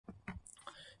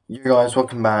You guys,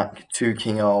 welcome back to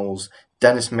King Oles.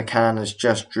 Dennis McCann has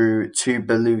just drew to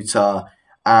Baluta,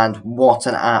 and what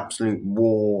an absolute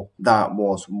war that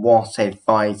was. What a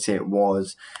fight it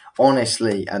was.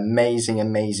 Honestly, amazing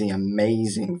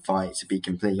fight, to be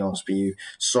completely honest with you.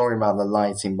 Sorry about the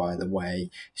lighting, by the way.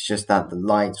 It's just that the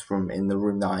lights from in the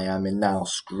room that I am in now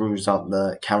screws up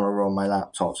the camera on my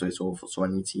laptop, so it's awful, so I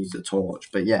need to use the torch.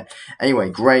 But yeah, anyway,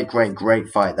 great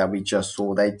fight that we just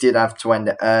saw. They did have to end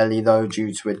it early, though,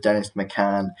 due to a Dennis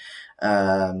McCann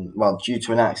due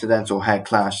to an accidental head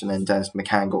clash, and then Dennis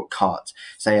McCann got cut,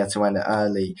 so he had to end it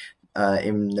early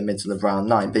in the middle of round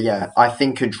 9. But yeah, I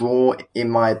think a draw, in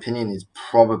my opinion, is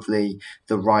probably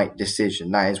the right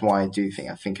decision. That is why I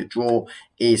think a draw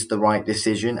is the right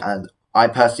decision, and I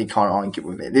personally can't argue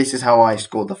with it. This is how I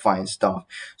scored the fight and stuff.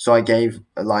 So I gave,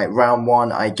 round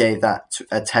 1, I gave that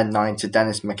a 10-9 to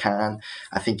Dennis McCann.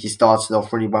 I think he started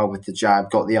off really well with the jab,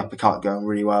 got the uppercut going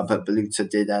really well, but Baluta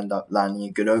did end up landing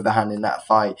a good overhand in that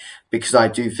fight, because I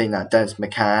do think that Dennis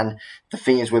McCann, the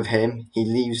thing is with him, he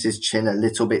leaves his chin a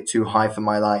little bit too high for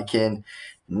my liking.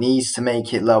 Needs to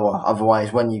make it lower.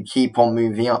 Otherwise, when you keep on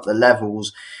moving up the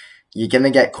levels, you're going to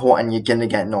get caught and you're going to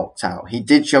get knocked out. He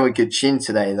did show a good chin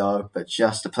today, though, but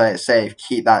just to play it safe,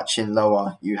 keep that chin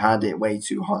lower. You had it way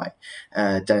too high,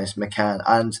 Dennis McCann.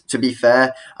 And to be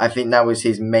fair, I think that was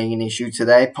his main issue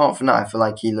today. Apart from that, I feel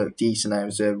like he looked decent. It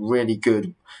was a really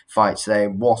good fight today.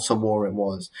 What a war it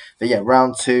was. But yeah,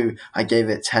 round 2, I gave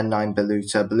it 10-9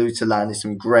 Baluta. Baluta landed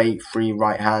some great free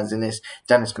right hands in this.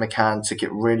 Dennis McCann took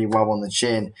it really well on the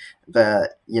chin.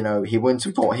 But, he wouldn't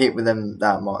have got hit with them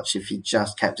that much if he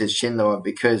just kept his chin lower,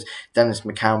 because Dennis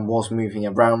McCann was moving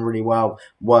around really well,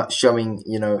 showing,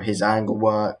 his angle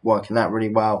working that really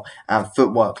well, and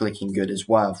footwork looking good as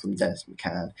well from Dennis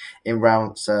McCann in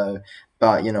round.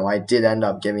 But, I did end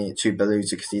up giving it to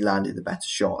Baluta because he landed the better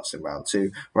shots in round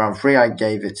 2. Round 3, I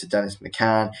gave it to Dennis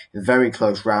McCann. Very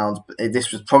close round.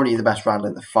 This was probably the best round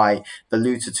of the fight.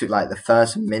 Baluta took the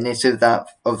first minute of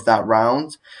that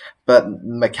round, but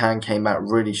McCann came out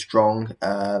really strong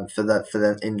in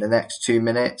the next 2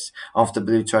 minutes after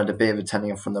Baluta had a bit of a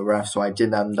telling off from the ref. So I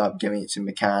did end up giving it to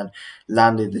McCann.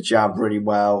 Landed the jab really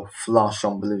well, flush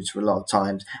on Baluta a lot of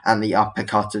times, and the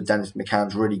uppercut of Dennis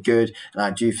McCann's really good. And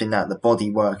I do think that the body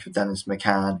work of Dennis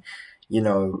McCann,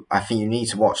 I think you need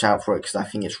to watch out for it, because I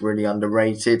think it's really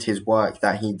underrated. His work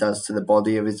that he does to the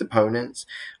body of his opponents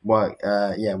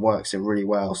works it really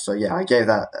well. So yeah, I gave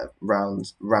that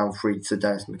round 3 to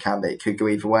Dennis McCann, but it could go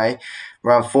either way.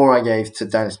 Round 4, I gave to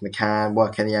Dennis McCann,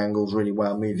 working the angles really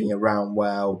well, moving around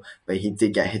well, but he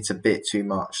did get hit a bit too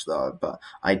much though. But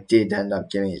I did end up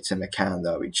giving it to McCann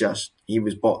though. He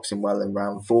was boxing well in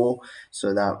round 4,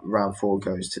 so that round 4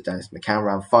 goes to Dennis McCann.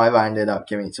 Round 5, I ended up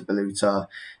giving it to Baluta.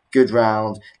 Good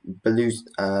round.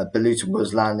 Baluta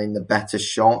was landing the better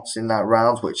shots in that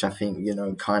round, which I think,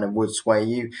 kind of would sway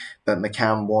you. But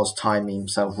McCann was timing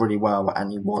himself really well,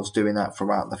 and he was doing that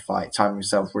throughout the fight, timing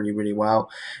himself really well.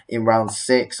 In round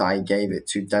 6, I gave it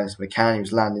to Dennis McCann. He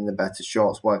was landing the better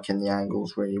shots, working the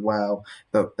angles really well.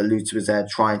 But Baluta was there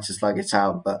trying to slug it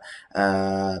out, but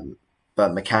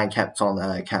McCann kept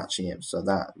on catching him. So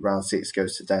that round 6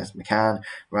 goes to Dennis McCann.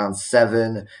 Round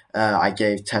 7, I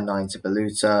gave 10-9 to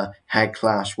Baluta. Head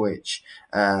clash, which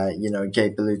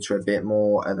gave Baluta a bit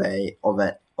more of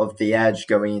the edge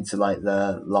going into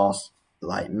the last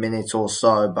minute or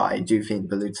so, but I do think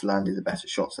Baluta landed the better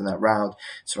shots in that round.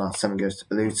 So round 7 goes to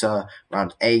Baluta.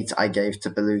 Round 8, I gave to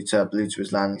Baluta. Baluta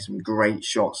was landing some great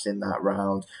shots in that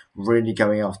round, really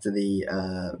going after the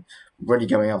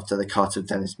cut of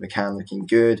Dennis McCann, looking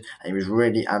good. And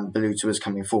Baluta was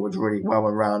coming forward really well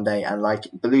in round 8, and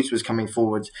Baluta was coming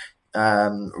forward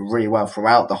really well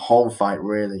throughout the whole fight,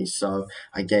 really. So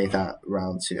I gave that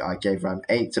round 2. I gave round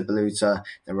 8 to Baluta.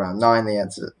 Then round 9, they had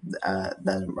to.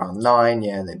 Then round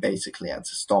 9, they basically had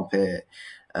to stop it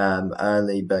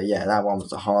early. But yeah, that one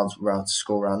was a hard round to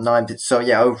score, round 9. But so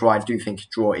yeah, overall, I do think a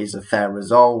draw is a fair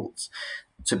result.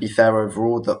 To be fair,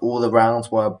 overall, all the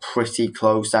rounds were pretty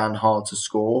close and hard to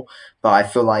score. But I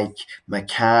feel like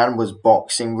McCann was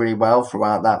boxing really well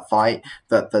throughout that fight.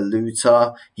 But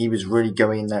Baluta, he was really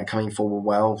going there, coming forward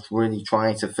well, really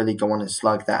trying to fully go on and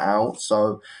slug that out.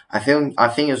 So I think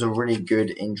it was a really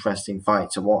good, interesting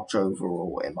fight to watch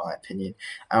overall, in my opinion.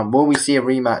 And will we see a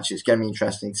rematch? It's going to be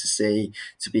interesting to see.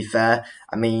 To be fair,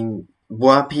 I mean,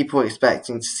 were people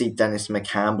expecting to see Dennis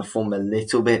McCann perform a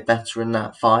little bit better in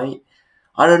that fight?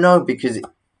 I don't know, because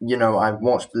I've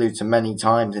watched Baluta many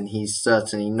times, and he's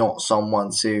certainly not someone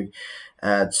to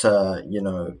rest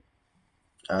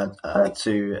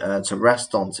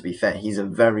on. To be fair, he's a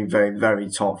very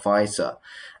top fighter,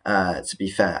 to be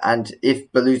fair. And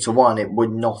if Baluta won, it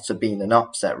would not have been an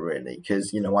upset, really,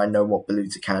 because, you know, I know what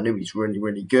Baluta can do. He's really,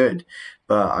 really good.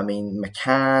 But, I mean,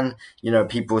 McCann, you know,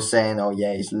 people were saying, oh,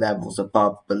 yeah, he's levels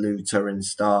above Baluta and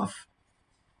stuff,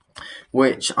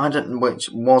 which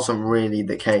wasn't really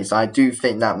the case. I do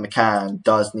think that McCann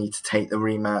does need to take the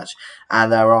rematch,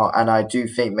 and I do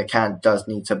think McCann does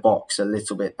need to box a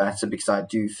little bit better, because I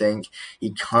do think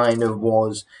he kind of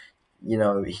was, you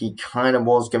know, he kind of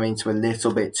was going to a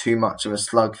little bit too much of a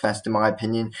slugfest, in my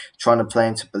opinion, trying to play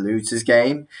into Baluta's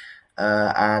game.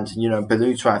 And, you know,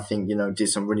 Baluta, I think, you know, did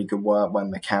some really good work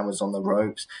when McCann was on the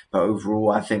ropes. But overall,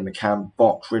 I think McCann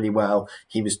boxed really well.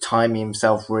 He was timing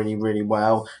himself really, really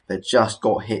well, but just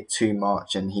got hit too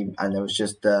much. And there was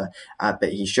just, but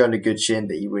he showed a good chin,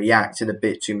 but he reacted a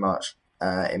bit too much,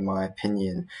 in my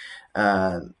opinion.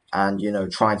 And, you know,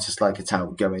 trying to slug it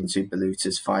out, go into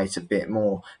Baluta's fight a bit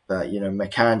more. But, you know,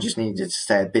 McCann just needed to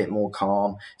stay a bit more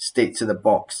calm, stick to the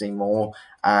boxing more.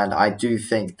 And I do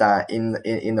think that in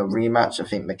the rematch, I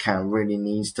think McCann really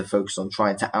needs to focus on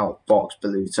trying to outbox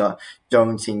Baluta.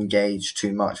 Don't engage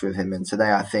too much with him. And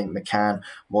today, I think McCann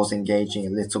was engaging a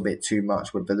little bit too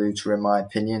much with Baluta, in my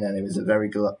opinion. And it was a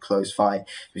very close fight.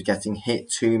 He was getting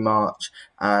hit too much.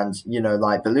 And, you know,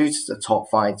 like, Baluta's a top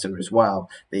fighter as well,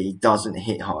 but he doesn't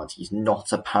hit hard. He's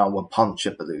not a power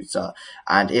puncher, Baluta.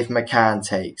 And if McCann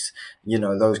takes, you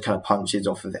know, those kind of punches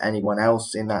off of anyone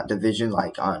else in that division,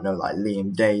 like, I don't know, like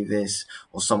Liam Davis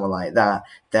or someone like that,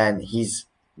 then he's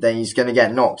going to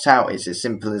get knocked out. It's as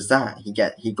simple as that.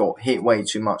 He got hit way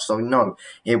too much. So no,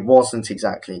 it wasn't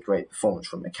exactly a great performance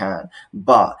from McCann,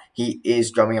 but he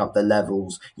is going up the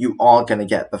levels. You are going to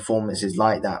get performances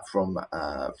like that from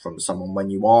someone when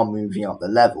you are moving up the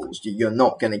levels. You're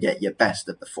not going to get your best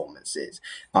of performances.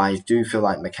 But I do feel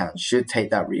like McCann should take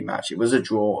that rematch. It was a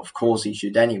draw. Of course he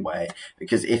should anyway,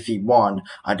 because if he won,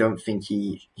 I don't think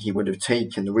he would have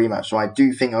taken the rematch. So I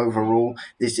do think overall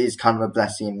this is kind of a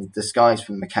blessing in disguise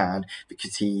for McCann,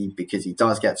 because he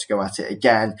does get to go at it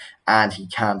again, and he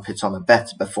can put on a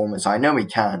better performance. I know he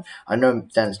can. I know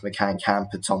Dennis McCann can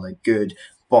put on a good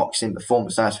boxing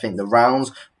performance. I just think the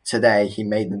rounds today, he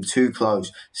made them too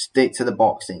close. Stick to the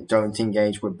boxing. Don't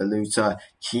engage with Baluta.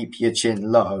 Keep your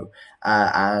chin low.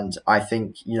 And I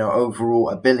think, you know, overall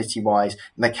ability-wise,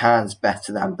 McCann's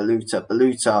better than Baluta.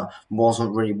 Baluta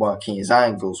wasn't really working his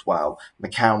angles well.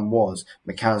 McCann was.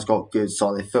 McCann's got good,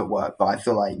 solid footwork. But I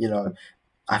feel like, you know,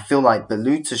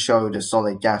 Baluta showed a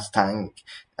solid gas tank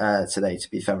today, to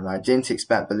be fair. And I didn't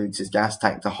expect Baluta's gas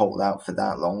tank to hold out for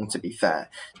that long, to be fair.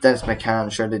 Dennis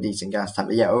McCann showed a decent gas tank.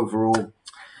 But yeah, overall,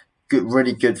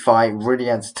 really good fight, really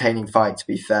entertaining fight, to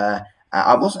be fair.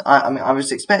 I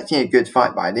was expecting a good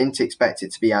fight, but I didn't expect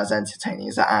it to be as entertaining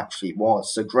as it actually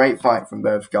was. So great fight from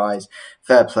both guys.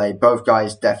 Fair play. Both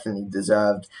guys definitely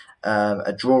deserved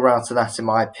a draw out of that, in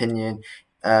my opinion.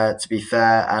 To be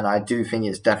fair, and I do think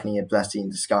it's definitely a blessing in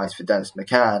disguise for Dennis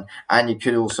McCann, and you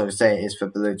could also say it is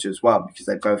for Baluta as well, because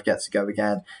they both get to go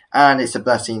again, and it's a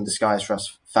blessing in disguise for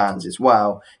us fans as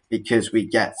well, because we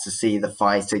get to see the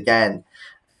fight again.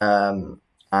 And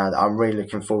I'm really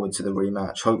looking forward to the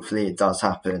rematch. Hopefully it does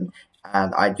happen,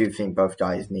 and I do think both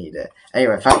guys need it.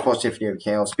 Anyway, thanks for watching the video,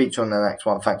 okay? I'll speak to you on the next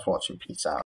one. Thanks for watching. Peace out.